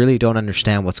really don't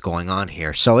understand what's going on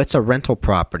here. So it's a rental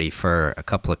property for a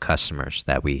couple of customers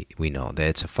that we know. That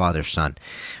it's a father-son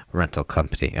rental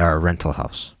company or rental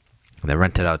house. And they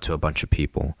rent it out to a bunch of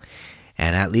people.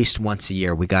 And at least once a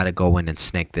year, we got to go in and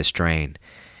snake this drain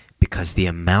because the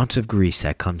amount of grease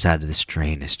that comes out of this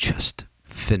drain is just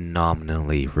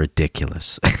phenomenally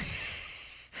ridiculous.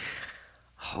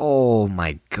 Oh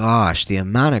my gosh, the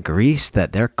amount of grease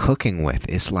that they're cooking with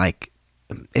is like,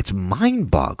 it's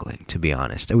mind-boggling, to be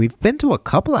honest. And we've been to a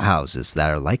couple of houses that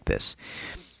are like this,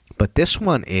 but this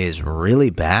one is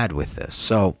really bad with this.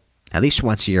 So at least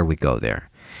once a year we go there.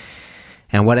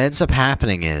 And what ends up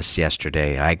happening is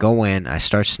yesterday I go in, I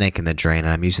start snaking the drain, and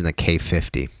I'm using the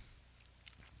K50,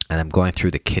 and I'm going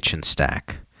through the kitchen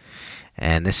stack.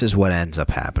 And this is what ends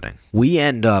up happening.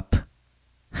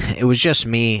 It was just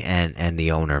me and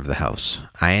the owner of the house.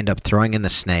 I end up throwing in the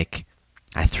snake.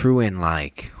 I threw in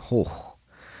like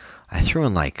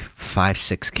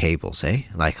 5-6 cables,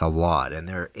 like a lot, and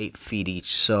they're 8 feet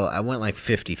each, so I went like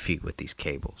 50 feet with these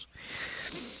cables.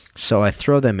 So I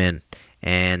throw them in,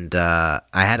 and I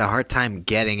had a hard time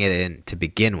getting it in to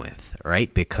begin with,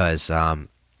 right? Because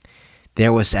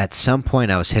there was, at some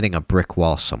point, I was hitting a brick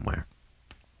wall somewhere.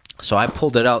 So I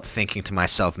pulled it out thinking to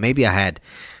myself, maybe I had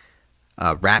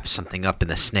wrapped something up in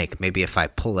the snake. Maybe if I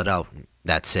pull it out,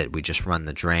 that's it. We just run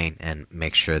the drain and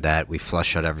make sure that we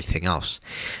flush out everything else.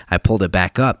 I pulled it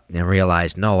back up and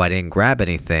realized, no, I didn't grab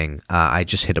anything. I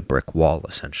just hit a brick wall,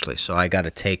 essentially. So I got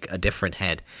to take a different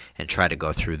head and try to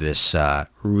go through this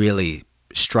really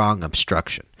strong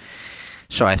obstruction.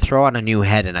 So I throw on a new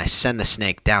head and I send the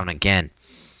snake down again.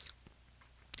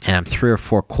 And I'm 3 or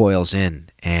 4 coils in,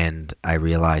 and I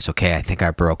realize, okay, I think I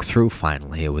broke through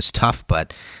finally. It was tough,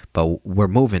 but we're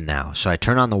moving now. So I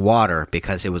turn on the water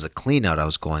because it was a clean out I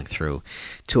was going through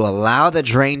to allow the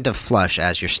drain to flush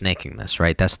as you're snaking this,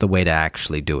 right? That's the way to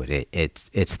actually do it.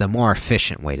 It's the more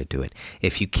efficient way to do it.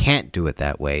 If you can't do it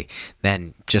that way,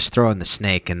 then just throw in the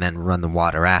snake and then run the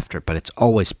water after. But it's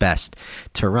always best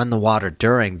to run the water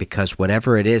during, because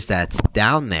whatever it is that's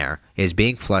down there is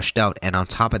being flushed out, and on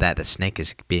top of that, the snake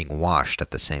is being washed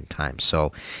at the same time.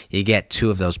 So you get 2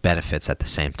 of those benefits at the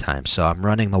same time. So I'm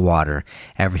running the water,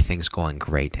 everything's going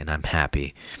great, and I'm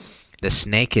happy. The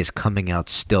snake is coming out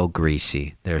still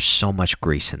greasy. There's so much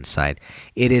grease inside.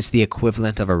 It is the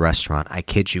equivalent of a restaurant. I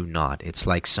kid you not. It's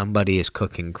like somebody is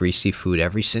cooking greasy food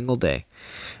every single day,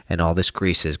 and all this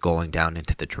grease is going down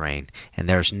into the drain. And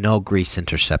there's no grease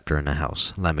interceptor in the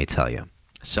house, let me tell you.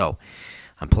 So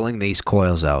I'm pulling these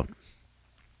coils out,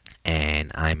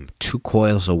 and I'm 2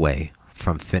 coils away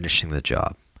from finishing the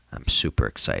job. I'm super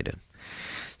excited.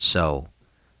 So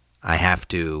I have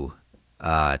to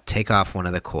take off one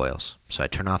of the coils. So I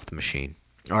turn off the machine.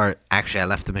 Or actually, I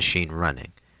left the machine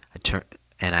running.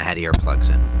 And I had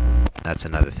earplugs in. That's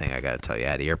another thing I got to tell you. I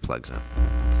had earplugs in.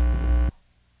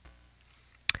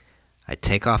 I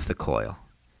take off the coil.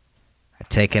 I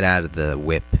take it out of the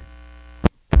whip.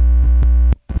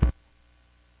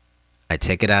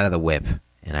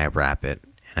 And I wrap it.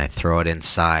 And I throw it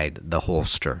inside the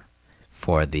holster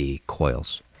for the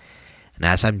coils. And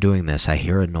as I'm doing this, I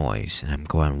hear a noise, and I'm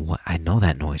going, "What? I know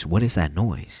that noise. What is that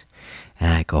noise?"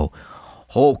 And I go,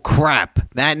 "Oh,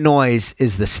 crap. That noise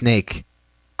is the snake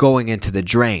going into the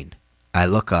drain." I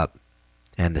look up,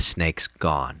 and the snake's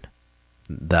gone.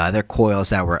 The other coils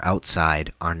that were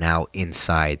outside are now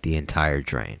inside the entire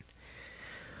drain.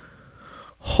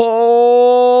 Oh,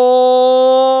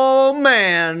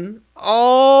 man.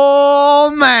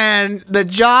 The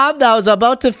job that was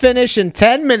about to finish in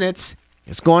 10 minutes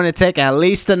is going to take at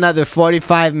least another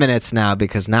 45 minutes now,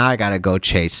 because now I got to go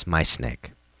chase my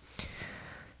snake.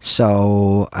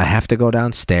 So I have to go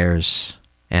downstairs,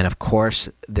 and of course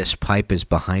this pipe is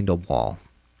behind a wall.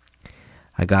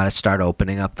 I got to start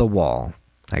opening up the wall.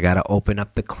 I got to open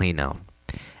up the clean out.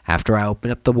 After I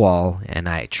open up the wall and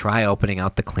I try opening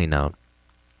out the clean out,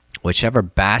 whichever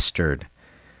bastard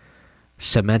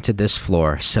cemented this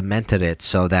floor, cemented it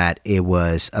so that it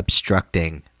was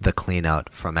obstructing the clean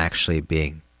out from actually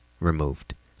being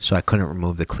removed. So I couldn't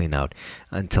remove the clean out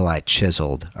until I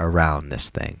chiseled around this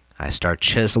thing. I start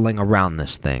chiseling around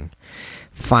this thing.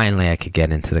 Finally, I could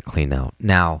get into the clean out.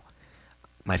 Now,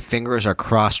 my fingers are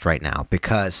crossed right now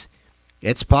because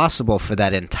it's possible for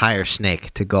that entire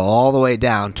snake to go all the way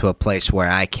down to a place where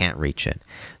I can't reach it.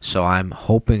 So I'm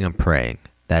hoping and praying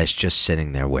that it's just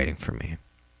sitting there waiting for me.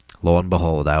 Lo and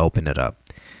behold, I open it up.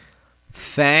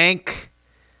 Thank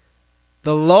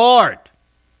the Lord!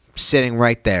 Sitting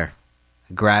right there.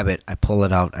 I grab it, I pull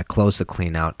it out, I close the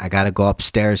clean out. I gotta go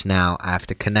upstairs now. I have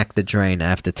to connect the drain. I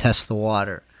have to test the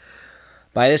water.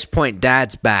 By this point,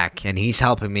 Dad's back, and he's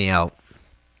helping me out.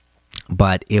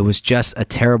 But it was just a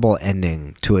terrible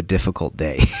ending to a difficult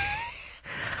day.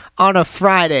 On a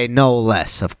Friday, no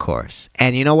less, of course.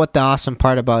 And you know what the awesome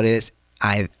part about it is?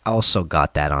 I also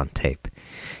got that on tape.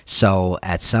 So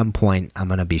at some point, I'm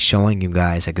going to be showing you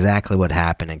guys exactly what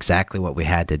happened, exactly what we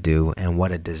had to do, and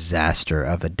what a disaster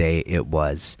of a day it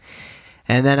was.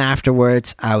 And then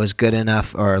afterwards, I was good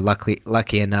enough or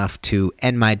lucky enough to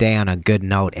end my day on a good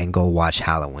note and go watch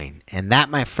Halloween. And that,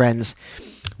 my friends,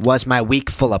 was my week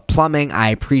full of plumbing. I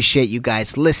appreciate you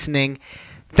guys listening.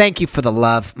 Thank you for the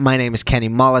love. My name is Kenny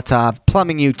Molotov,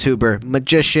 plumbing YouTuber,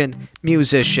 magician,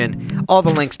 musician. All the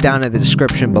links down in the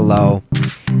description below.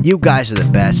 You guys are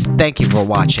the best. Thank you for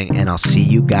watching, and I'll see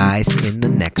you guys in the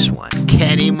next one.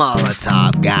 Kenny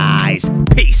Molotov, guys.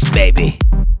 Peace, baby.